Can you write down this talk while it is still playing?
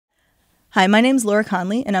Hi, my name is Laura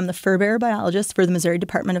Conley, and I'm the fur bearer biologist for the Missouri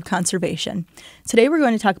Department of Conservation. Today we're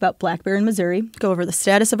going to talk about black bear in Missouri, go over the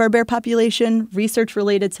status of our bear population, research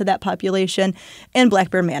related to that population, and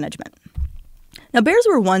black bear management. Now, bears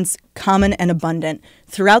were once common and abundant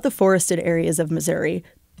throughout the forested areas of Missouri,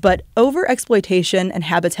 but overexploitation and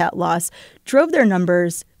habitat loss drove their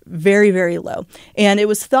numbers very, very low. And it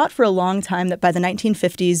was thought for a long time that by the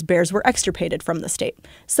 1950s, bears were extirpated from the state.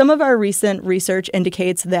 Some of our recent research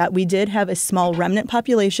indicates that we did have a small remnant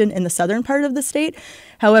population in the southern part of the state.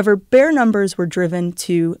 However, bear numbers were driven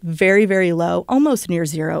to very, very low, almost near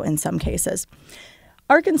zero in some cases.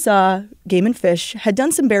 Arkansas Game and Fish had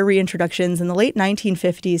done some bear reintroductions in the late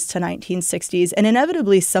 1950s to 1960s, and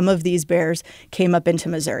inevitably some of these bears came up into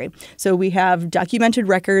Missouri. So we have documented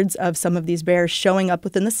records of some of these bears showing up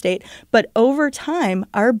within the state, but over time,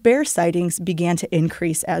 our bear sightings began to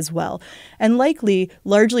increase as well, and likely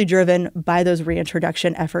largely driven by those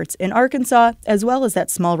reintroduction efforts in Arkansas, as well as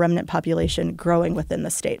that small remnant population growing within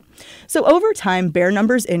the state. So over time, bear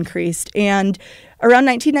numbers increased, and around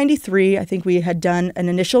 1993, I think we had done an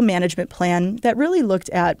initial management plan that really looked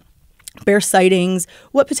at bear sightings,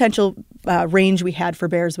 what potential range we had for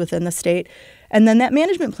bears within the state. And then that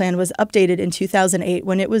management plan was updated in 2008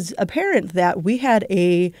 when it was apparent that we had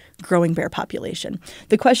a growing bear population.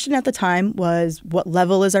 The question at the time was, what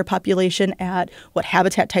level is our population at? What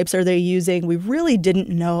habitat types are they using? We really didn't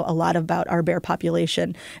know a lot about our bear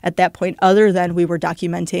population at that point, other than we were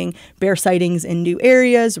documenting bear sightings in new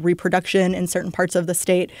areas, reproduction in certain parts of the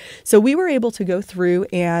state. So we were able to go through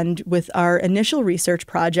and, with our initial research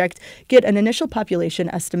project, get an initial population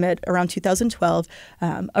estimate around 2012,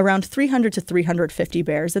 around 300 to 350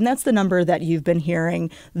 bears, and that's the number that you've been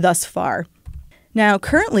hearing thus far. Now,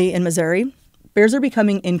 currently in Missouri, bears are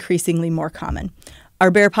becoming increasingly more common.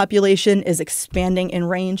 Our bear population is expanding in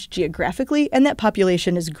range geographically, and that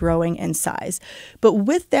population is growing in size. But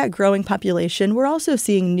with that growing population, we're also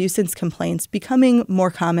seeing nuisance complaints becoming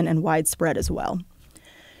more common and widespread as well.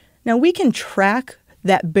 Now, we can track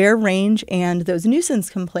that bear range and those nuisance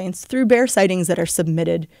complaints through bear sightings that are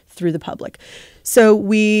submitted through the public. So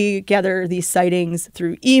we gather these sightings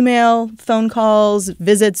through email, phone calls,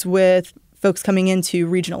 visits with folks coming into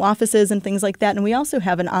regional offices and things like that. And we also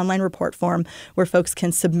have an online report form where folks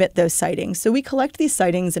can submit those sightings. So we collect these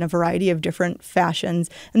sightings in a variety of different fashions,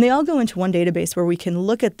 and they all go into one database where we can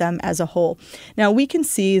look at them as a whole. Now, we can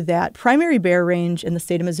see that primary bear range in the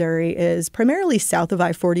state of Missouri is primarily south of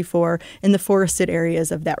I-44 in the forested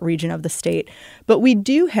areas of that region of the state. But we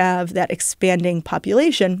do have that expanding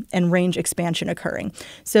population and range expansion occurring.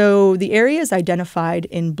 So the areas identified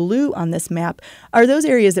in blue on this map are those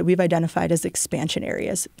areas that we've identified as expansion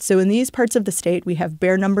areas. So in these parts of the state, we have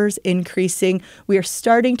bear numbers increasing. We are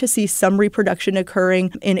starting to see some reproduction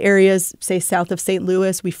occurring in areas, say, south of St.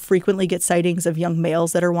 Louis. We frequently get sightings of young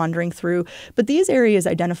males that are wandering through. But these areas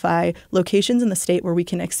identify locations in the state where we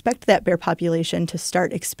can expect that bear population to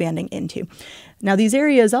start expanding into. Now, these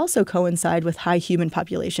areas also coincide with high human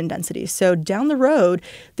population densities. So down the road,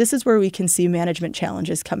 this is where we can see management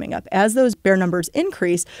challenges coming up. As those bear numbers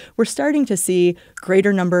increase, we're starting to see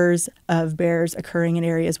greater numbers of bears occurring in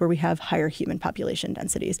areas where we have higher human population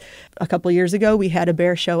densities. A couple years ago, we had a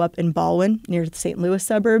bear show up in Baldwin near the St. Louis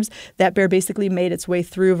suburbs. That bear basically made its way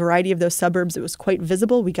through a variety of those suburbs. It was quite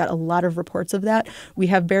visible. We got a lot of reports of that. We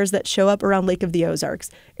have bears that show up around Lake of the Ozarks,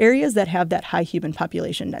 areas that have that high human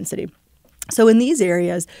population density. So in these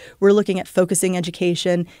areas, we're looking at focusing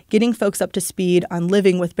education, getting folks up to speed on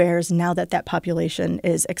living with bears now that that population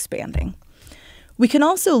is expanding. We can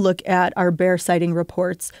also look at our bear sighting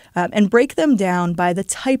reports and break them down by the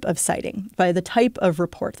type of sighting, by the type of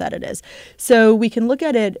report that it is. So we can look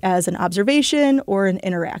at it as an observation or an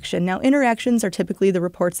interaction. Now, interactions are typically the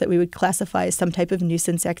reports that we would classify as some type of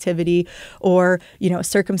nuisance activity or, a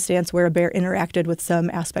circumstance where a bear interacted with some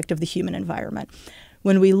aspect of the human environment.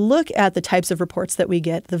 When we look at the types of reports that we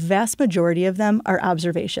get, the vast majority of them are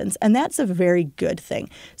observations, and that's a very good thing.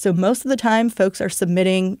 So most of the time, folks are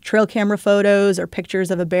submitting trail camera photos or pictures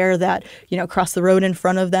of a bear that, crossed the road in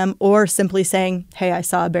front of them, or simply saying, hey, I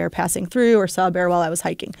saw a bear passing through or saw a bear while I was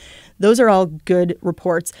hiking. Those are all good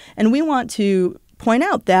reports, and we want to point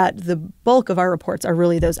out that the bulk of our reports are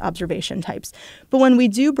really those observation types. But when we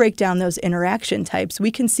do break down those interaction types,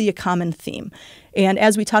 we can see a common theme. And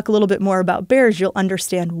as we talk a little bit more about bears, you'll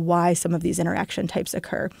understand why some of these interaction types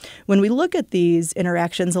occur. When we look at these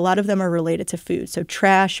interactions, a lot of them are related to food. So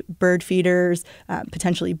trash, bird feeders,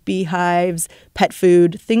 potentially beehives, pet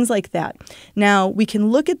food, things like that. Now, we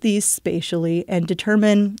can look at these spatially and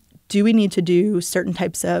determine, do we need to do certain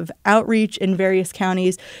types of outreach in various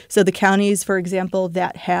counties? So the counties, for example,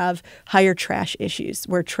 that have higher trash issues,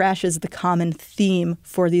 where trash is the common theme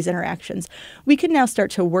for these interactions, we can now start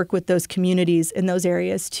to work with those communities in those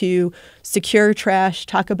areas to secure trash,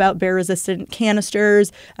 talk about bear-resistant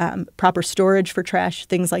canisters, proper storage for trash,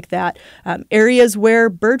 things like that. Areas where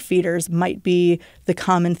bird feeders might be the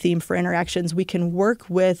common theme for interactions, we can work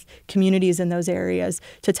with communities in those areas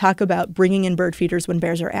to talk about bringing in bird feeders when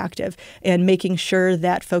bears are active and making sure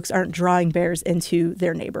that folks aren't drawing bears into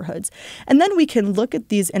their neighborhoods. And then we can look at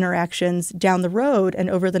these interactions down the road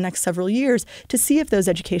and over the next several years to see if those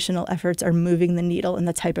educational efforts are moving the needle in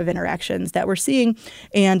the type of interactions that we're seeing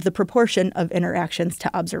and the proportion of interactions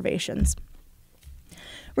to observations.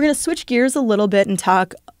 We're going to switch gears a little bit and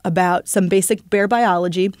talk about some basic bear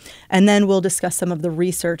biology, and then we'll discuss some of the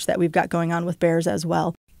research that we've got going on with bears as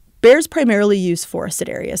well. Bears primarily use forested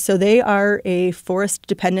areas, so they are a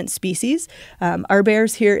forest-dependent species. Our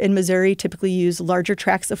bears here in Missouri typically use larger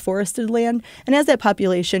tracts of forested land, and as that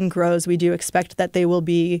population grows, we do expect that they will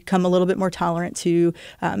become a little bit more tolerant to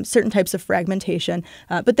certain types of fragmentation,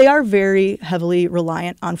 but they are very heavily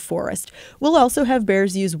reliant on forest. We'll also have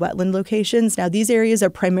bears use wetland locations. Now, these areas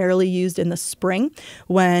are primarily used in the spring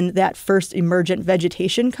when that first emergent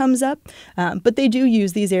vegetation comes up, but they do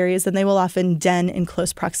use these areas, and they will often den in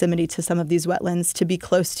close proximity to some of these wetlands to be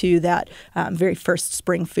close to that very first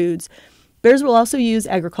spring foods. Bears will also use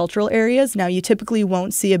agricultural areas. Now, you typically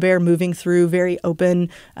won't see a bear moving through very open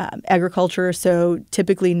agriculture, so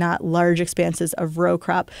typically not large expanses of row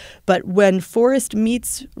crop. But when forest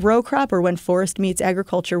meets row crop or when forest meets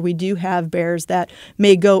agriculture, we do have bears that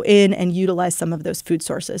may go in and utilize some of those food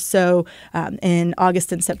sources. So in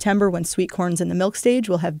August and September, when sweet corn's in the milk stage,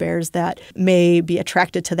 we'll have bears that may be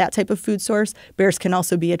attracted to that type of food source. Bears can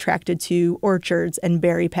also be attracted to orchards and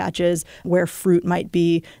berry patches where fruit might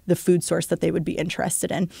be the food source that they would be interested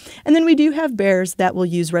in. And then we do have bears that will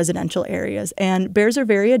use residential areas, and bears are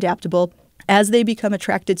very adaptable. As they become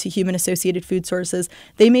attracted to human-associated food sources,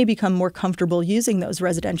 they may become more comfortable using those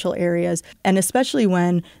residential areas, and especially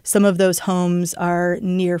when some of those homes are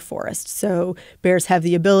near forest. So bears have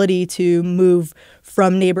the ability to move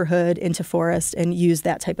from neighborhood into forest and use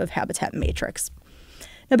that type of habitat matrix.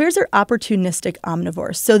 Now, bears are opportunistic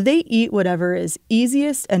omnivores, so they eat whatever is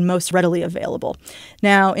easiest and most readily available.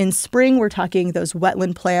 Now, in spring, we're talking those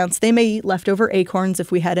wetland plants. They may eat leftover acorns if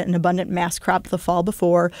we had an abundant mass crop the fall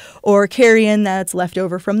before, or carrion that's left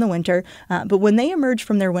over from the winter. But when they emerge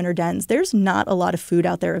from their winter dens, there's not a lot of food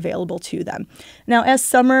out there available to them. Now, as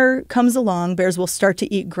summer comes along, bears will start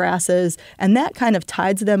to eat grasses, and that kind of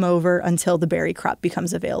tides them over until the berry crop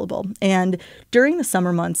becomes available. And during the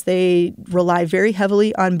summer months, they rely very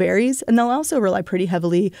heavily on berries, and they'll also rely pretty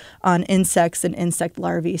heavily on insects and insect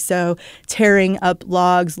larvae. So tearing up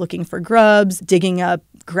logs, looking for grubs, digging up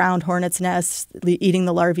ground hornets' nests, eating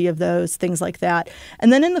the larvae of those, things like that.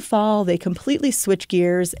 And then in the fall, they completely switch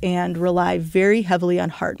gears and rely very heavily on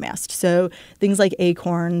hard mast. So things like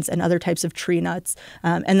acorns and other types of tree nuts,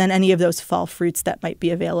 and then any of those fall fruits that might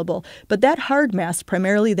be available. But that hard mast,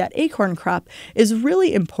 primarily that acorn crop, is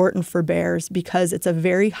really important for bears because it's a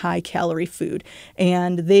very high calorie food.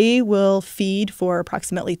 And they will feed for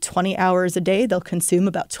approximately 20 hours a day. They'll consume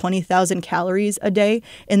about 20,000 calories a day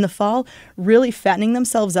in the fall, really fattening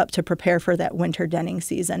themselves up to prepare for that winter denning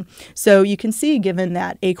season. So you can see, given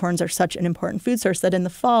that acorns are such an important food source, that in the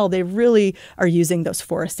fall they really are using those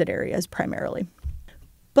forested areas primarily.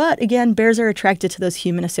 But again, bears are attracted to those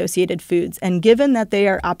human-associated foods, and given that they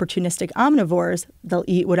are opportunistic omnivores, they'll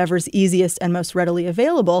eat whatever's easiest and most readily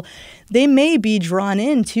available, they may be drawn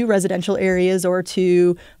into residential areas or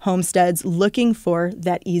to homesteads looking for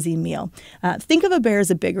that easy meal. Think of a bear as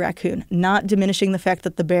a big raccoon, not diminishing the fact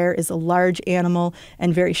that the bear is a large animal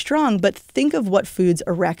and very strong, but think of what foods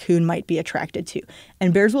a raccoon might be attracted to.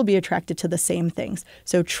 And bears will be attracted to the same things.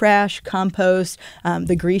 So trash, compost,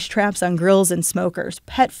 the grease traps on grills and smokers,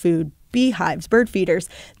 pet food, beehives, bird feeders,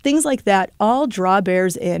 things like that all draw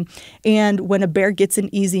bears in. And when a bear gets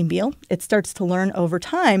an easy meal, it starts to learn over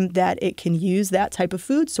time that it can use that type of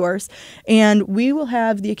food source. And we will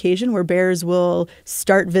have the occasion where bears will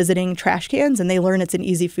start visiting trash cans and they learn it's an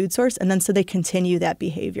easy food source. And then so they continue that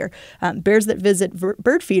behavior. Bears that visit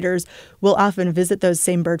bird feeders will often visit those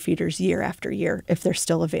same bird feeders year after year if they're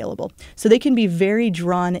still available. So they can be very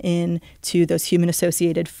drawn in to those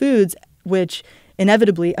human-associated foods, which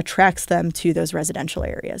inevitably attracts them to those residential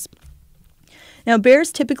areas. Now,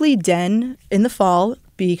 bears typically den in the fall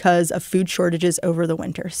because of food shortages over the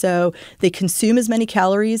winter. So they consume as many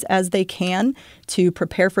calories as they can to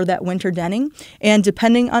prepare for that winter denning. And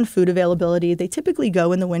depending on food availability, they typically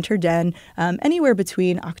go in the winter den anywhere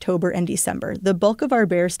between October and December. The bulk of our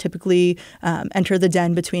bears typically enter the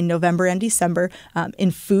den between November and December.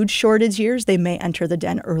 In food shortage years, they may enter the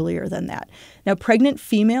den earlier than that. Now, pregnant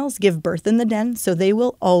females give birth in the den, so they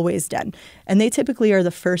will always den. And they typically are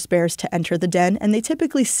the first bears to enter the den, and they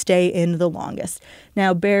typically stay in the longest.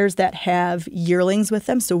 Now, bears that have yearlings with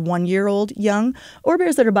them, so 1-year-old young, or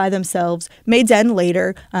bears that are by themselves, may den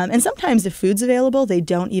later. And sometimes if food's available, they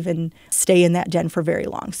don't even stay in that den for very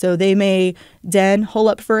long. So they may den, hole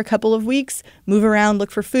up for a couple of weeks, move around,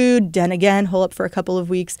 look for food, den again, hole up for a couple of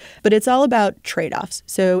weeks. But it's all about trade-offs.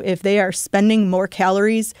 So if they are spending more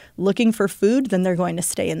calories looking for food, then they're going to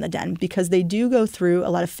stay in the den because they do go through a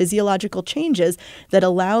lot of physiological changes that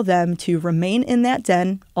allow them to remain in that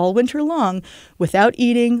den all winter long without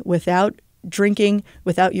eating, without drinking,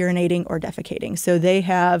 without urinating or defecating. So they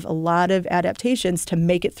have a lot of adaptations to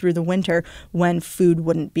make it through the winter when food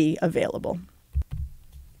wouldn't be available.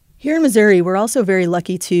 Here in Missouri, we're also very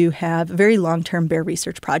lucky to have a very long-term bear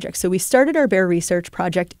research project. So we started our bear research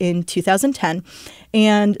project in 2010,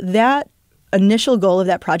 and that initial goal of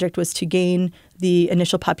that project was to gain the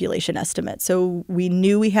initial population estimate. So we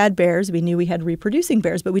knew we had bears, we knew we had reproducing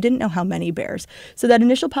bears, but we didn't know how many bears. So that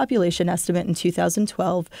initial population estimate in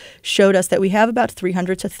 2012 showed us that we have about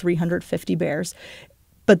 300 to 350 bears.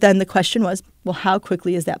 But then the question was, well, how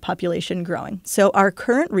quickly is that population growing? So our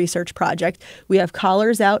current research project, we have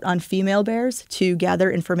collars out on female bears to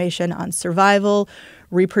gather information on survival,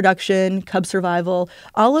 reproduction, cub survival,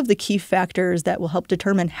 all of the key factors that will help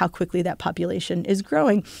determine how quickly that population is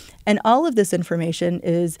growing. And all of this information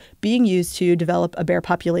is being used to develop a bear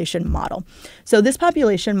population model. So this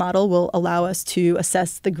population model will allow us to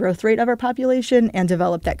assess the growth rate of our population and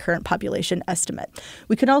develop that current population estimate.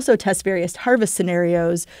 We can also test various harvest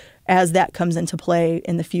scenarios as that comes into play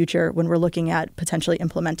in the future when we're looking at potentially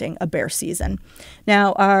implementing a bear season.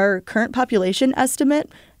 Now, our current population estimates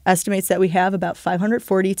that we have about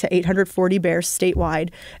 540 to 840 bears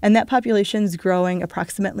statewide, and that population is growing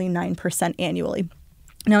approximately 9% annually.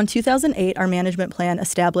 Now, in 2008, our management plan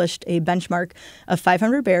established a benchmark of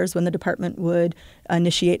 500 bears when the department would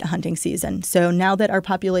initiate a hunting season. So now that our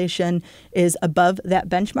population is above that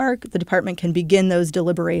benchmark, the department can begin those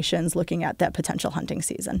deliberations looking at that potential hunting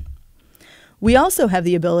season. We also have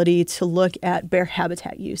the ability to look at bear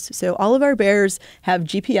habitat use. So all of our bears have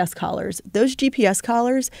GPS collars. Those GPS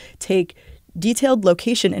collars take detailed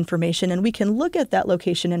location information, and we can look at that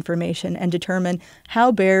location information and determine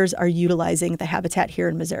how bears are utilizing the habitat here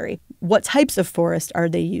in Missouri. What types of forest are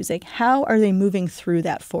they using? How are they moving through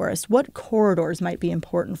that forest? What corridors might be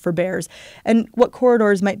important for bears? And what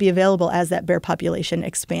corridors might be available as that bear population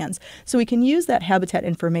expands? So we can use that habitat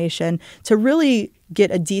information to really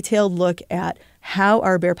get a detailed look at how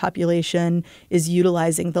our bear population is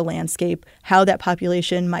utilizing the landscape, how that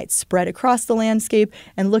population might spread across the landscape,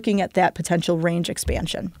 and looking at that potential range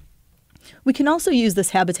expansion. We can also use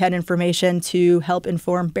this habitat information to help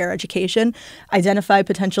inform bear education, identify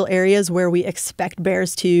potential areas where we expect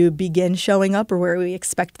bears to begin showing up or where we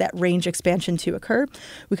expect that range expansion to occur.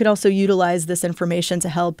 We could also utilize this information to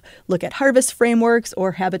help look at harvest frameworks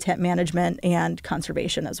or habitat management and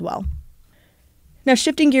conservation as well. Now,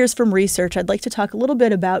 shifting gears from research, I'd like to talk a little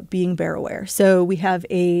bit about being bear aware. So we have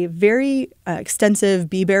a very extensive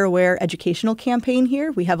Be Bear Aware educational campaign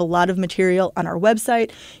here. We have a lot of material on our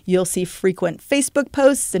website. You'll see frequent Facebook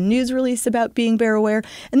posts and news release about being bear aware.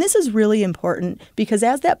 And this is really important because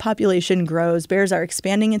as that population grows, bears are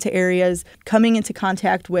expanding into areas, coming into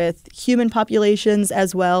contact with human populations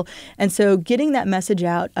as well. And so getting that message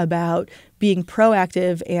out about being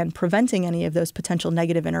proactive and preventing any of those potential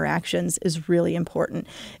negative interactions is really important.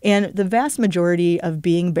 And the vast majority of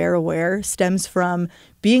being bear aware stems from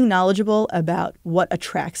being knowledgeable about what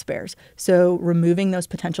attracts bears. So removing those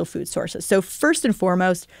potential food sources. So first and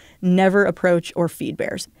foremost, never approach or feed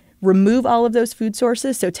bears. Remove all of those food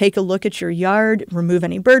sources. So take a look at your yard, remove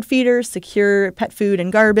any bird feeders, secure pet food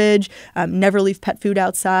and garbage, never leave pet food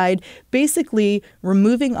outside. Basically,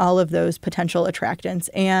 removing all of those potential attractants.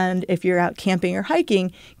 And if you're out camping or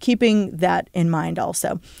hiking, keeping that in mind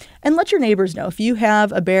also. And let your neighbors know. If you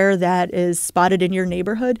have a bear that is spotted in your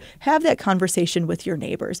neighborhood, have that conversation with your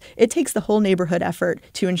neighbors. It takes the whole neighborhood effort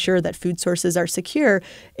to ensure that food sources are secure.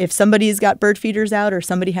 If somebody's got bird feeders out or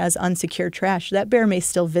somebody has unsecured trash, that bear may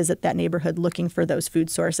still visit that neighborhood looking for those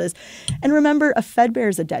food sources. And remember, a fed bear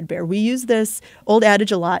is a dead bear. We use this old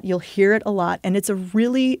adage a lot. You'll hear it a lot, and it's a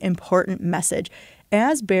really important message.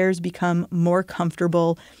 as bears become more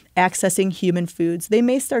comfortable accessing human foods, they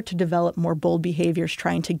may start to develop more bold behaviors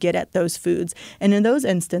trying to get at those foods. And in those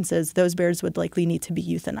instances, those bears would likely need to be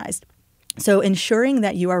euthanized. So ensuring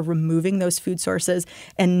that you are removing those food sources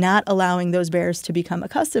and not allowing those bears to become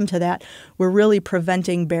accustomed to that, we're really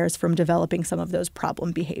preventing bears from developing some of those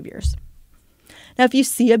problem behaviors. Now, if you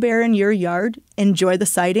see a bear in your yard, enjoy the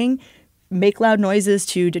sighting. Make loud noises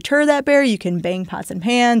to deter that bear. You can bang pots and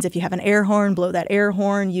pans. If you have an air horn, blow that air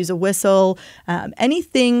horn, use a whistle,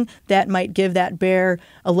 anything that might give that bear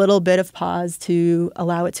a little bit of pause to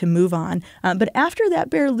allow it to move on. But after that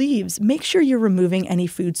bear leaves, make sure you're removing any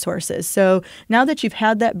food sources. So now that you've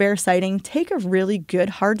had that bear sighting, take a really good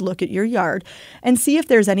hard look at your yard and see if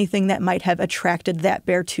there's anything that might have attracted that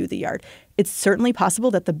bear to the yard. It's certainly possible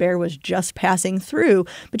that the bear was just passing through,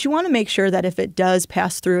 but you want to make sure that if it does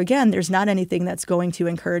pass through again, there's not anything that's going to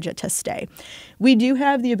encourage it to stay. We do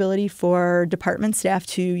have the ability for department staff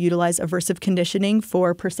to utilize aversive conditioning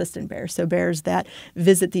for persistent bears. So bears that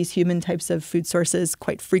visit these human types of food sources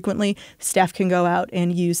quite frequently, staff can go out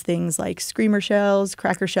and use things like screamer shells,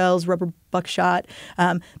 cracker shells, rubber buckshot,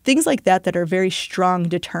 things like that that are very strong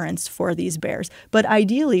deterrents for these bears. But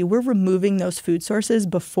ideally, we're removing those food sources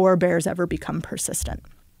before bears ever become persistent.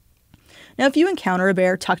 Now, if you encounter a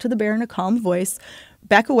bear, talk to the bear in a calm voice.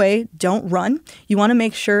 Back away, don't run. You want to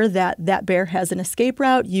make sure that that bear has an escape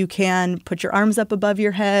route. You can put your arms up above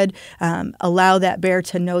your head, allow that bear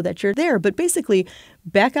to know that you're there. But basically,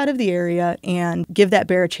 back out of the area and give that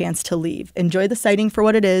bear a chance to leave. Enjoy the sighting for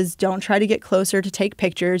what it is. Don't try to get closer to take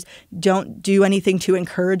pictures. Don't do anything to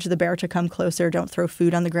encourage the bear to come closer. Don't throw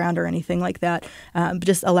food on the ground or anything like that.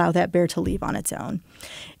 Just allow that bear to leave on its own.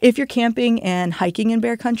 If you're camping and hiking in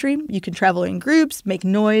bear country, you can travel in groups, make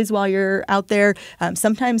noise while you're out there.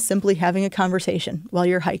 Sometimes simply having a conversation while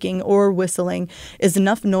you're hiking or whistling is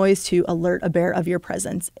enough noise to alert a bear of your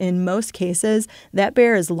presence. In most cases, that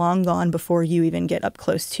bear is long gone before you even get up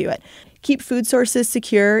close to it. Keep food sources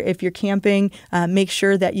secure. If you're camping, make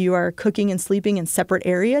sure that you are cooking and sleeping in separate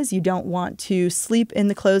areas. You don't want to sleep in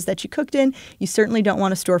the clothes that you cooked in. You certainly don't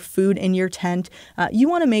want to store food in your tent. You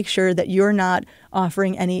want to make sure that you're not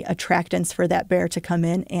offering any attractants for that bear to come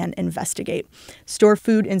in and investigate. Store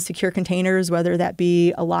food in secure containers, whether that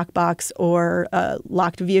be a lockbox or a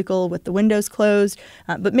locked vehicle with the windows closed,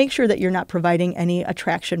 but make sure that you're not providing any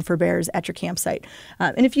attraction for bears at your campsite.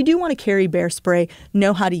 And if you do want to carry bear spray,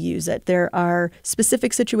 know how to use it. There are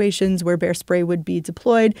specific situations where bear spray would be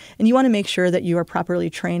deployed, and you want to make sure that you are properly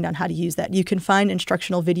trained on how to use that. You can find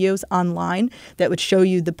instructional videos online that would show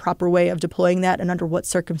you the proper way of deploying that and under what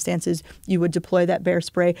circumstances you would deploy that bear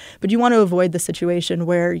spray. But you want to avoid the situation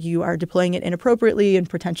where you are deploying it inappropriately and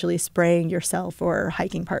potentially spraying yourself or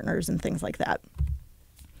hiking partners and things like that.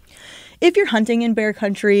 If you're hunting in bear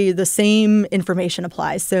country, the same information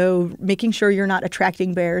applies. So making sure you're not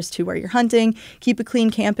attracting bears to where you're hunting. Keep a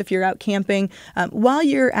clean camp if you're out camping. While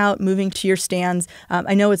you're out moving to your stands,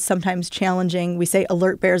 I know it's sometimes challenging. We say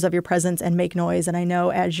alert bears of your presence and make noise. And I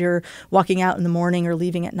know as you're walking out in the morning or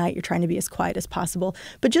leaving at night, you're trying to be as quiet as possible.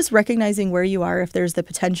 But just recognizing where you are, if there's the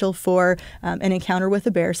potential for an encounter with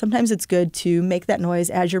a bear, sometimes it's good to make that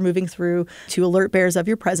noise as you're moving through to alert bears of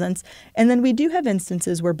your presence. And then we do have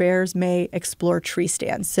instances where bears may explore tree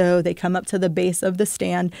stands. So they come up to the base of the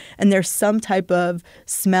stand and there's some type of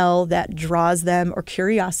smell that draws them or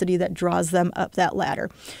curiosity that draws them up that ladder.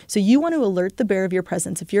 So you want to alert the bear of your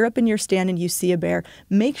presence. If you're up in your stand and you see a bear,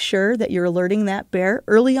 make sure that you're alerting that bear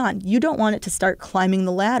early on. You don't want it to start climbing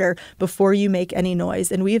the ladder before you make any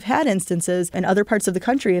noise. And we've had instances in other parts of the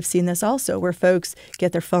country have seen this also, where folks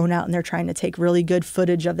get their phone out and they're trying to take really good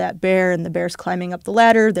footage of that bear and the bear's climbing up the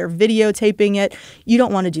ladder. They're videotaping it. You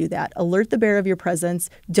don't want to do that. Alert the bear of your presence.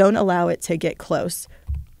 Don't allow it to get close.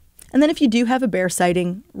 And then if you do have a bear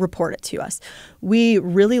sighting, report it to us. We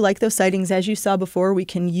really like those sightings. As you saw before, we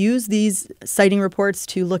can use these sighting reports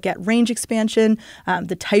to look at range expansion,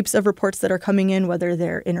 the types of reports that are coming in, whether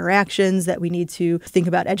they're interactions that we need to think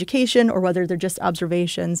about education or whether they're just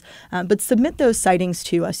observations. But submit those sightings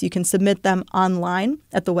to us. You can submit them online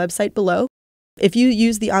at the website below. If you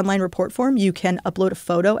use the online report form, you can upload a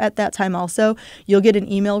photo at that time also. You'll get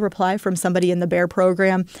an email reply from somebody in the BEAR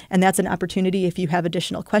program, and that's an opportunity. If you have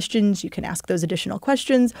additional questions, you can ask those additional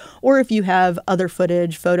questions, or if you have other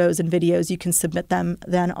footage, photos, and videos, you can submit them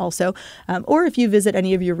then also. Or if you visit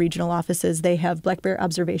any of your regional offices, they have black bear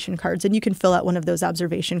observation cards, and you can fill out one of those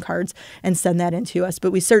observation cards and send that in to us.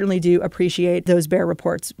 But we certainly do appreciate those BEAR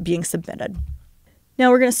reports being submitted. Now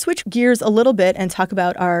we're going to switch gears a little bit and talk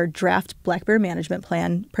about our draft black bear management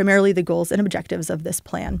plan, primarily the goals and objectives of this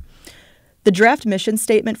plan. The draft mission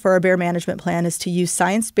statement for our bear management plan is to use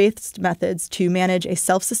science-based methods to manage a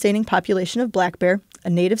self-sustaining population of black bear, a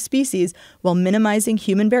native species, while minimizing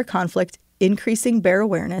human-bear conflict, increasing bear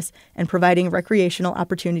awareness, and providing recreational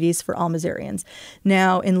opportunities for all Missourians.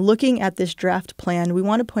 Now, in looking at this draft plan, we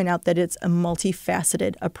want to point out that it's a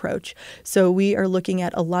multifaceted approach. So we are looking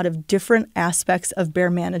at a lot of different aspects of bear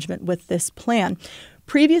management with this plan.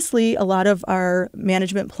 Previously, a lot of our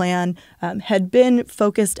management plan had been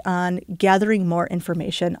focused on gathering more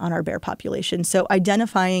information on our bear population. So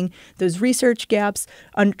identifying those research gaps,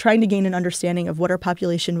 trying to gain an understanding of what our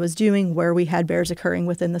population was doing, where we had bears occurring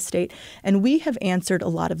within the state. And we have answered a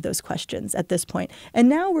lot of those questions at this point. And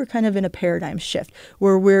now we're kind of in a paradigm shift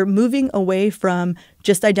where we're moving away from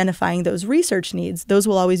just identifying those research needs. Those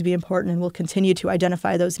will always be important, and we'll continue to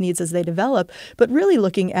identify those needs as they develop, but really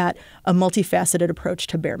looking at a multifaceted approach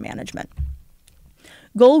to bear management.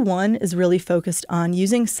 Goal 1 is really focused on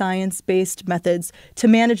using science-based methods to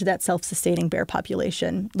manage that self-sustaining bear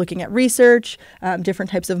population, looking at research, different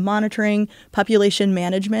types of monitoring, population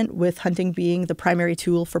management, with hunting being the primary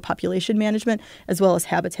tool for population management, as well as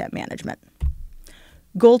habitat management.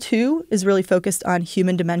 Goal 2 is really focused on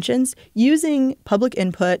human dimensions, using public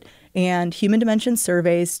input and human dimension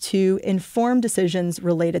surveys to inform decisions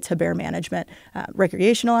related to bear management,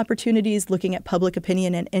 recreational opportunities, looking at public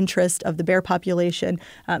opinion and interest of the bear population,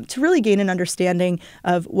 to really gain an understanding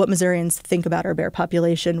of what Missourians think about our bear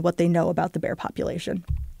population, what they know about the bear population.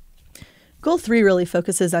 Goal 3 really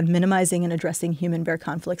focuses on minimizing and addressing human-bear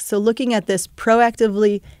conflicts, so looking at this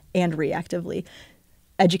proactively and reactively.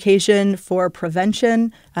 Education for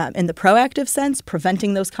prevention in the proactive sense,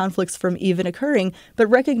 preventing those conflicts from even occurring, but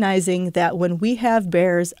recognizing that when we have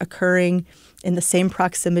bears occurring in the same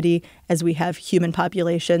proximity as we have human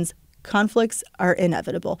populations, conflicts are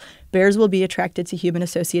inevitable. Bears will be attracted to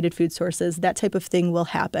human-associated food sources. That type of thing will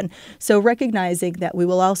happen. So recognizing that we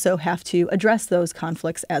will also have to address those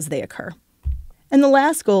conflicts as they occur. And the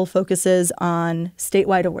last goal focuses on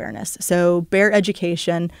statewide awareness. So bear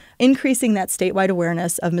education, increasing that statewide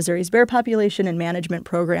awareness of Missouri's bear population and management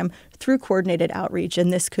program through coordinated outreach.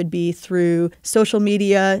 And this could be through social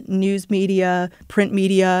media, news media, print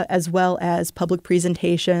media, as well as public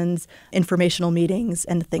presentations, informational meetings,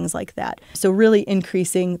 and things like that. So really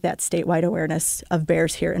increasing that statewide awareness of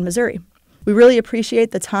bears here in Missouri. We really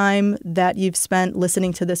appreciate the time that you've spent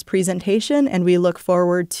listening to this presentation, and we look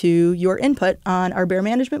forward to your input on our bear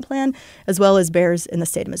management plan, as well as bears in the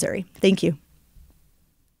state of Missouri. Thank you.